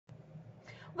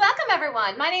Welcome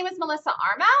everyone. My name is Melissa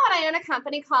Armo and I own a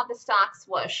company called the Stock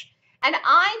Swoosh. And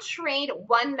I trade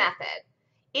one method.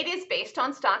 It is based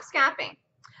on stock scalping.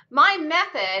 My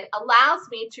method allows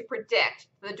me to predict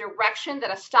the direction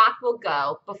that a stock will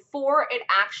go before it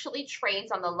actually trades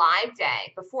on the live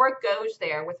day, before it goes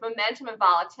there with momentum and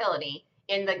volatility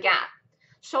in the gap.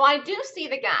 So I do see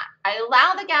the gap. I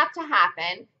allow the gap to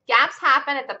happen. Gaps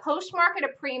happen at the post-market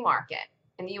or pre-market.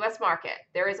 In the US market,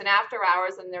 there is an after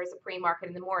hours and there's a pre-market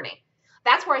in the morning.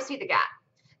 That's where I see the gap.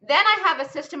 Then I have a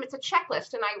system, it's a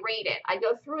checklist, and I rate it. I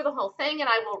go through the whole thing and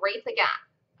I will rate the gap,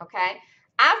 okay?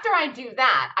 After I do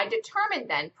that, I determine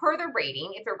then per the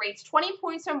rating, if it rates 20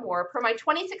 points or more per my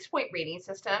 26-point rating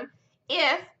system,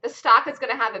 if the stock is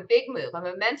gonna have a big move, a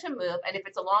momentum move, and if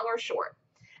it's a long or short.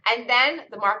 And then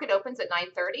the market opens at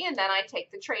 9:30 and then I take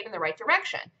the trade in the right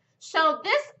direction. So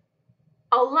this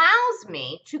allows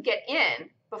me to get in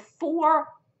before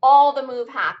all the move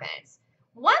happens.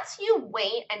 Once you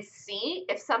wait and see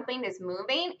if something is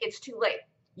moving, it's too late.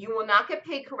 You will not get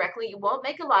paid correctly. You won't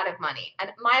make a lot of money.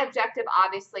 And my objective,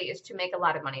 obviously, is to make a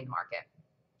lot of money in the market.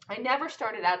 I never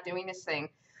started out doing this thing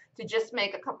to just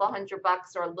make a couple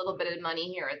 $100 or a little bit of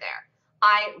money here or there.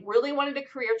 I really wanted a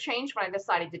career change when I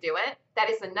decided to do it. That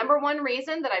is the #1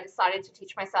 reason that I decided to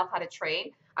teach myself how to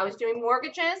trade. I was doing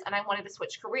mortgages and I wanted to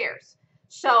switch careers.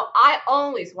 So I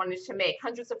always wanted to make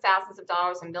hundreds of thousands of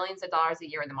dollars and millions of dollars a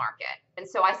year in the market. And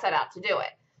so I set out to do it.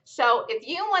 So if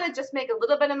you want to just make a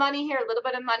little bit of money here, a little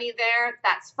bit of money there,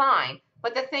 that's fine.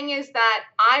 But the thing is that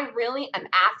I really am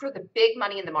after the big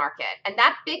money in the market. And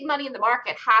that big money in the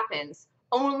market happens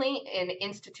only in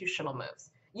institutional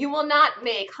moves. You will not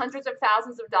make hundreds of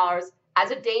thousands of dollars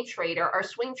as a day trader or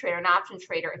swing trader, an option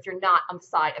trader, if you're not on the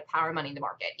side of power money in the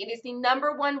market. It is the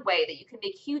 #1 way that you can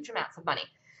make huge amounts of money.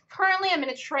 Currently, I'm in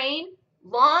a trade,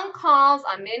 long calls,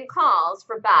 I'm in calls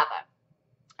for BABA.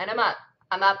 And I'm up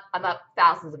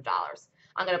thousands of dollars.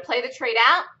 I'm going to play the trade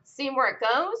out, see where it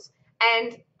goes.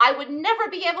 And I would never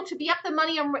be able to be up the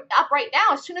money I'm up right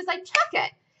now as soon as I took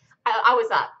it. I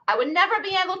was up. I would never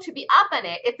be able to be up on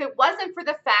it if it wasn't for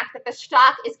the fact that the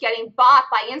stock is getting bought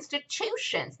by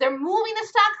institutions. They're moving the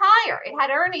stock higher. It had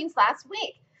earnings last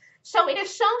week. So it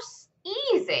is so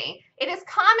easy. It is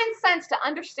common sense to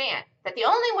understand that the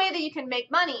only way that you can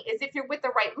make money is if you're with the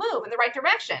right move in the right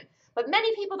direction. But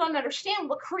many people don't understand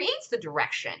what creates the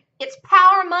direction. It's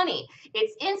power money.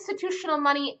 It's institutional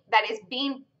money that is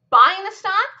buying the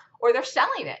stock, or they're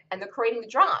selling it and they're creating the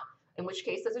drop, in which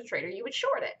case as a trader you would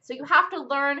short it. So you have to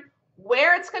learn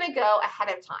where it's going to go ahead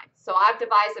of time. So I've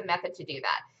devised a method to do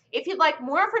that. If you'd like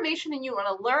more information and you want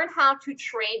to learn how to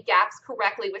trade gaps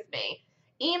correctly with me,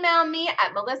 email me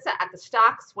at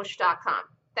melissa@thestockswoosh.com.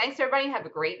 Thanks, everybody. Have a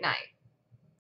great night.